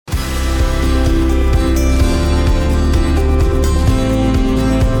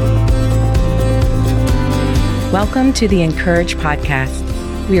Welcome to the Encourage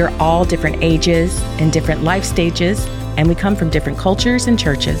podcast. We are all different ages and different life stages, and we come from different cultures and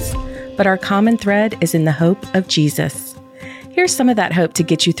churches. But our common thread is in the hope of Jesus. Here's some of that hope to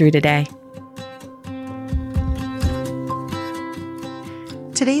get you through today.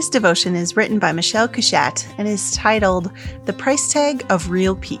 Today's devotion is written by Michele Cushatt and is titled, The Price Tag of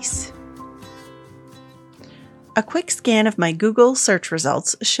Real Peace. A quick scan of my Google search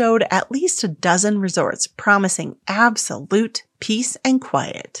results showed at least a dozen resorts promising absolute peace and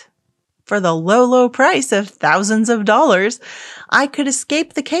quiet. For the low price of thousands of dollars, I could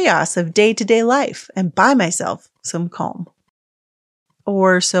escape the chaos of day-to-day life and buy myself some calm.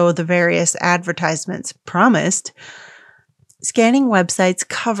 Or so the various advertisements promised. Scanning websites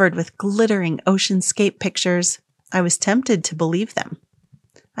covered with glittering oceanscape pictures, I was tempted to believe them.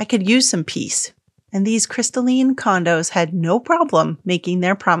 I could use some peace. And these crystalline condos had no problem making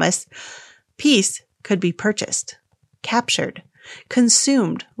their promise. Peace could be purchased, captured,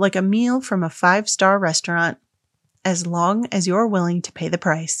 consumed like a meal from a 5-star restaurant, as long as you're willing to pay the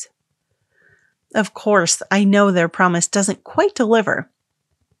price. Of course, I know their promise doesn't quite deliver.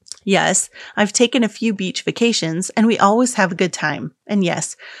 Yes, I've taken a few beach vacations and we always have a good time. And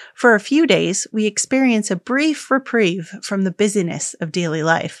yes, for a few days, we experience a brief reprieve from the busyness of daily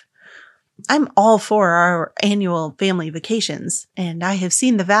life. I'm all for our annual family vacations, and I have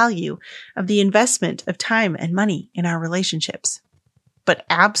seen the value of the investment of time and money in our relationships. But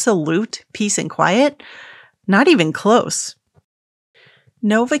absolute peace and quiet? Not even close.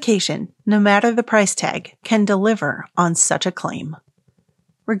 No vacation, no matter the price tag, can deliver on such a claim.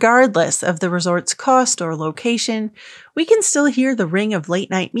 Regardless of the resort's cost or location, we can still hear the ring of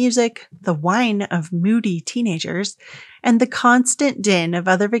late-night music, the whine of moody teenagers, and the constant din of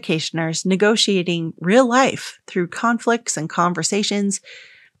other vacationers negotiating real life through conflicts and conversations,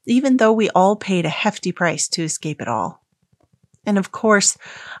 even though we all paid a hefty price to escape it all. And of course,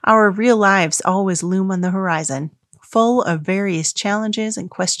 our real lives always loom on the horizon, full of various challenges and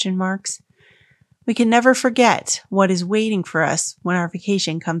question marks. We can never forget what is waiting for us when our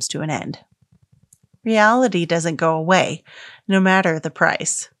vacation comes to an end. Reality doesn't go away, no matter the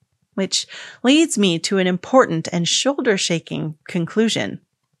price, which leads me to an important and shoulder-shaking conclusion.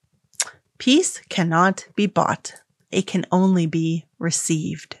 Peace cannot be bought. It can only be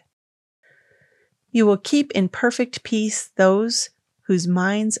received. You will keep in perfect peace those whose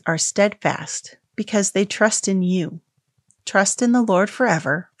minds are steadfast because they trust in you. Trust in the Lord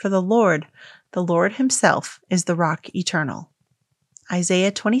forever, for the Lord himself is the rock eternal.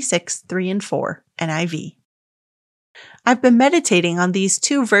 Isaiah 26:3-4, NIV. I've been meditating on these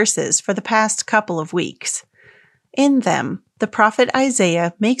two verses for the past couple of weeks. In them, the prophet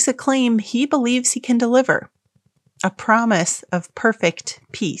Isaiah makes a claim he believes he can deliver, a promise of perfect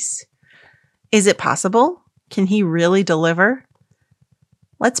peace. Is it possible? Can he really deliver?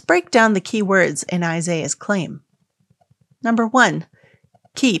 Let's break down the key words in Isaiah's claim. Number 1,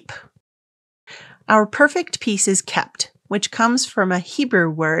 keep. Our perfect peace is kept, which comes from a Hebrew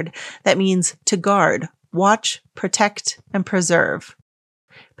word that means to guard, watch, protect, and preserve.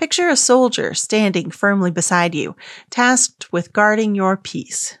 Picture a soldier standing firmly beside you, tasked with guarding your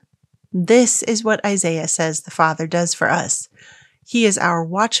peace. This is what Isaiah says the Father does for us. He is our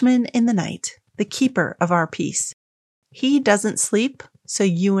watchman in the night, the keeper of our peace. He doesn't sleep, so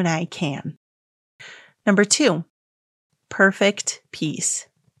you and I can. Number 2, perfect peace.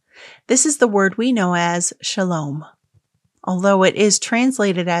 This is the word we know as shalom. Although it is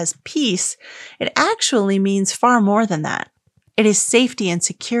translated as peace, it actually means far more than that. It is safety and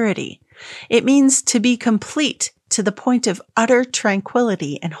security. It means to be complete to the point of utter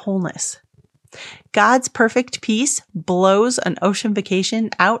tranquility and wholeness. God's perfect peace blows an ocean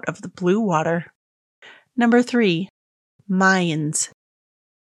vacation out of the blue water. Number 3, minds.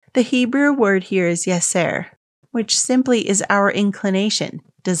 The Hebrew word here is yeser, which simply is our inclination,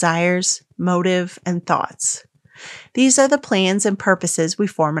 desires, motive, and thoughts. These are the plans and purposes we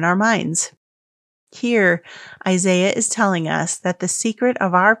form in our minds. Here, Isaiah is telling us that the secret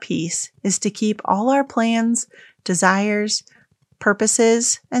of our peace is to keep all our plans, desires,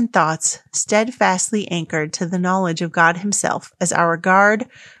 purposes, and thoughts steadfastly anchored to the knowledge of God Himself as our guard,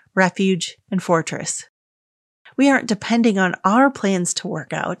 refuge, and fortress. We aren't depending on our plans to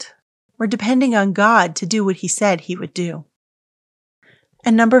work out. We're depending on God to do what He said He would do.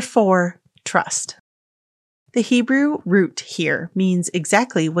 And number 4, trust. The Hebrew root here means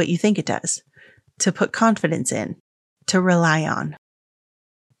exactly what you think it does, to put confidence in, to rely on.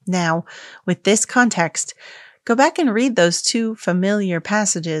 Now, with this context, go back and read those two familiar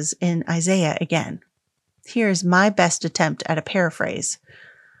passages in Isaiah again. Here's my best attempt at a paraphrase.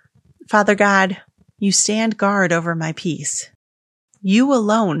 Father God, You stand guard over my peace. You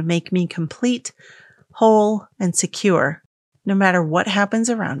alone make me complete, whole, and secure, no matter what happens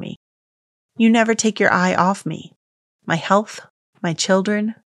around me. You never take your eye off me, my health, my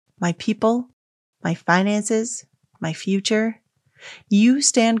children, my people, my finances, my future. You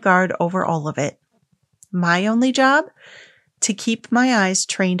stand guard over all of it. My only job? To keep my eyes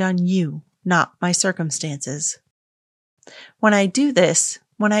trained on you, not my circumstances. When I do this,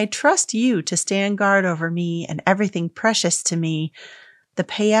 when I trust you to stand guard over me and everything precious to me, the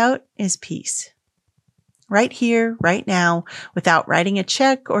payout is peace. Right here, right now, without writing a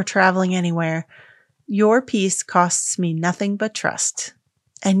check or traveling anywhere, your peace costs me nothing but trust.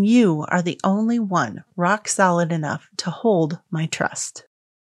 And you are the only one rock solid enough to hold my trust.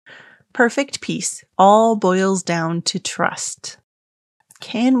 Perfect peace all boils down to trust.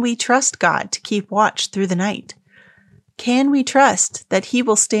 Can we trust God to keep watch through the night? Can we trust that He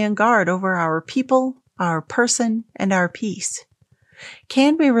will stand guard over our people, our person, and our peace?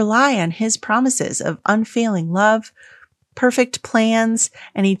 Can we rely on His promises of unfailing love, perfect plans,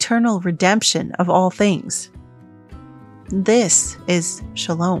 and eternal redemption of all things? This is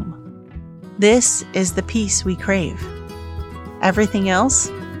shalom. This is the peace we crave. Everything else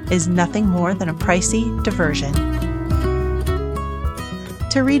is nothing more than a pricey diversion.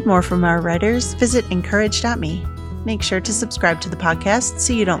 To read more from our writers, visit encourage.me. Make sure to subscribe to the podcast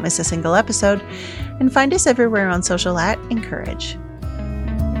so you don't miss a single episode, and find us everywhere on social at Encourage.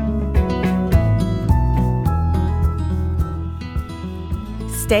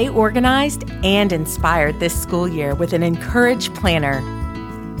 Stay organized and inspired this school year with an Encourage planner,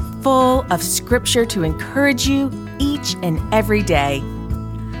 full of scripture to encourage you each and every day.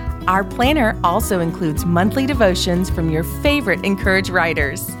 Our planner also includes monthly devotions from your favorite Encourage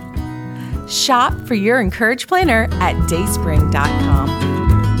writers. Shop for your Encourage planner at dayspring.com.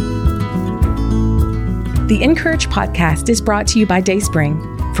 The Encourage podcast is brought to you by Dayspring.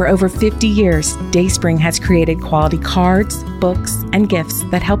 For over 50 years, Dayspring has created quality cards, books, and gifts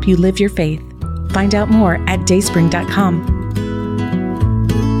that help you live your faith. Find out more at dayspring.com.